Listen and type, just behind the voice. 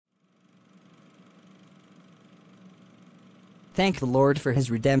Thank the Lord for his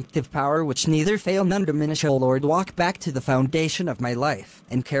redemptive power which neither fail nor diminish. O Lord, walk back to the foundation of my life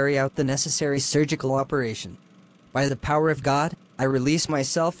and carry out the necessary surgical operation. By the power of God, I release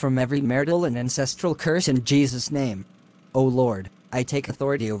myself from every marital and ancestral curse in Jesus' name. O Lord, I take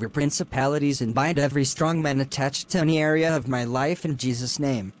authority over principalities and bind every strong man attached to any area of my life in Jesus'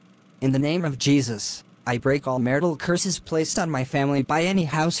 name. In the name of Jesus, I break all marital curses placed on my family by any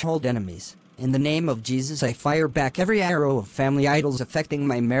household enemies. In the name of Jesus, I fire back every arrow of family idols affecting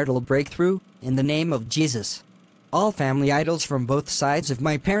my marital breakthrough. In the name of Jesus, all family idols from both sides of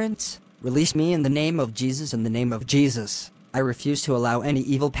my parents, release me in the name of Jesus. In the name of Jesus, I refuse to allow any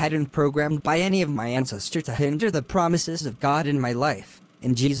evil pattern programmed by any of my ancestors to hinder the promises of God in my life.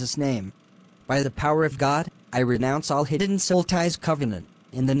 In Jesus' name, by the power of God, I renounce all hidden soul ties covenant.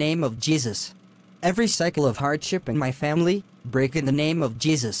 In the name of Jesus, every cycle of hardship in my family, break in the name of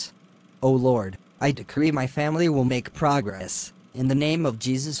Jesus. O Lord, I decree my family will make progress. In the name of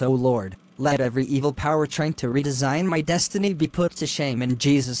Jesus, O Lord, let every evil power trying to redesign my destiny be put to shame in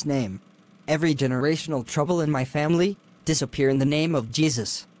Jesus' name. Every generational trouble in my family, disappear in the name of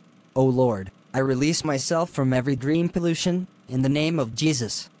Jesus. O Lord, I release myself from every dream pollution, in the name of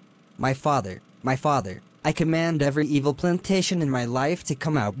Jesus. My Father, I command every evil plantation in my life to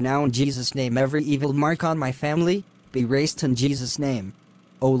come out now in Jesus' name. Every evil mark on my family, be erased in Jesus' name.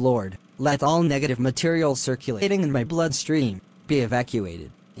 O Lord, let all negative material circulating in my bloodstream be evacuated.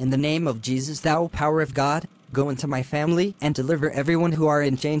 In the name of Jesus, thou power of God, go into my family and deliver everyone who are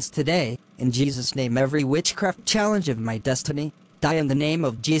in chains today. In Jesus' name, every witchcraft challenge of my destiny, die in the name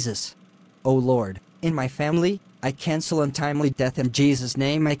of Jesus. O Lord, in my family, I cancel untimely death. In Jesus'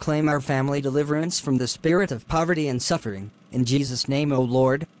 name, I claim our family deliverance from the spirit of poverty and suffering. In Jesus' name, O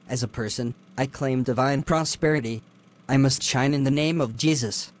Lord, as a person, I claim divine prosperity. I must shine in the name of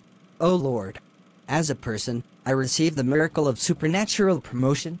Jesus. O Lord, as a person, I receive the miracle of supernatural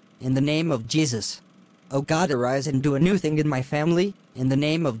promotion, in the name of Jesus. O God, arise and do a new thing in my family, in the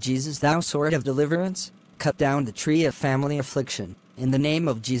name of Jesus. Thou sword of deliverance, cut down the tree of family affliction. In the name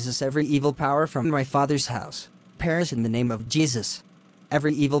of Jesus, every evil power from my father's house, perish in the name of Jesus.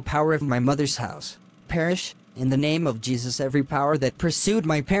 Every evil power of my mother's house, perish, in the name of Jesus. Every power that pursued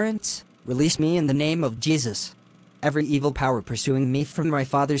my parents, release me in the name of Jesus. Every evil power pursuing me from my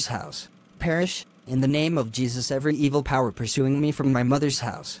father's house, perish, in the name of Jesus. Every evil power pursuing me from my mother's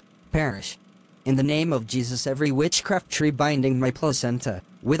house, perish. In the name of Jesus, every witchcraft tree binding my placenta,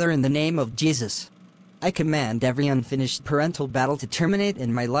 wither in the name of Jesus. I command every unfinished parental battle to terminate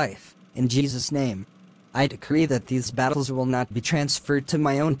in my life, in Jesus' name. I decree that these battles will not be transferred to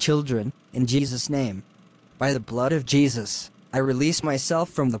my own children, in Jesus' name. By the blood of Jesus, I release myself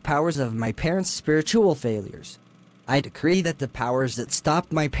from the powers of my parents' spiritual failures. I decree that the powers that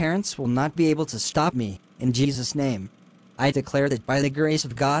stopped my parents will not be able to stop me, in Jesus' name. I declare that by the grace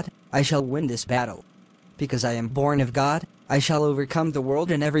of God, I shall win this battle. Because I am born of God, I shall overcome the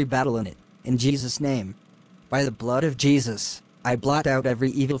world and every battle in it, in Jesus' name. By the blood of Jesus, I blot out every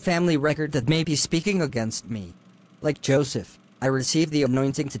evil family record that may be speaking against me. Like Joseph, I receive the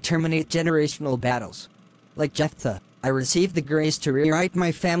anointing to terminate generational battles. Like Jephthah, I receive the grace to rewrite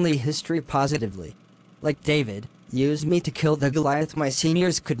my family history positively. Like David, use me to kill the Goliath my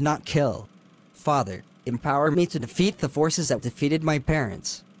seniors could not kill. Father, empower me to defeat the forces that defeated my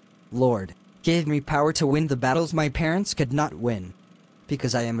parents. Lord, give me power to win the battles my parents could not win.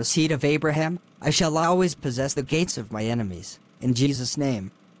 Because I am a seed of Abraham, I shall always possess the gates of my enemies, in Jesus'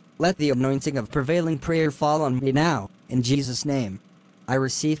 name. Let the anointing of prevailing prayer fall on me now, in Jesus' name. I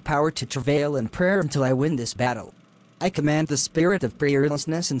receive power to travail in prayer until I win this battle. I command the spirit of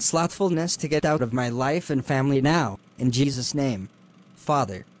prayerlessness and slothfulness to get out of my life and family now, in Jesus' name.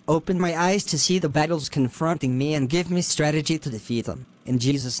 Father, open my eyes to see the battles confronting me and give me strategy to defeat them, in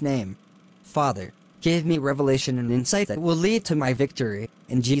Jesus' name. Father, give me revelation and insight that will lead to my victory,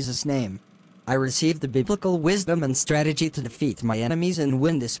 in Jesus' name. I receive the biblical wisdom and strategy to defeat my enemies and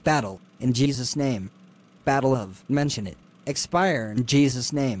win this battle, in Jesus' name. Battle of, mention it, expire in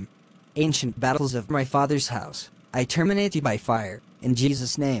Jesus' name. Ancient battles of my father's house, I terminate you by fire, in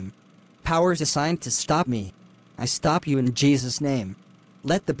Jesus' name. Powers assigned to stop me, I stop you in Jesus' name.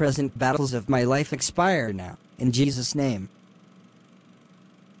 Let the present battles of my life expire now, in Jesus' name.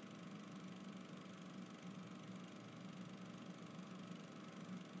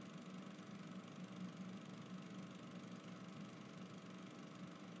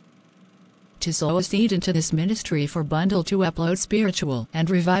 To sow a seed into this ministry for Bundle to upload spiritual and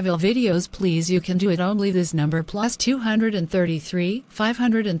revival videos, please you can do it only this number +233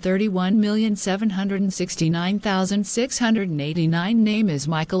 531,769,689. Name is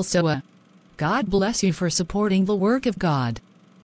Michael Soa. God bless you for supporting the work of God.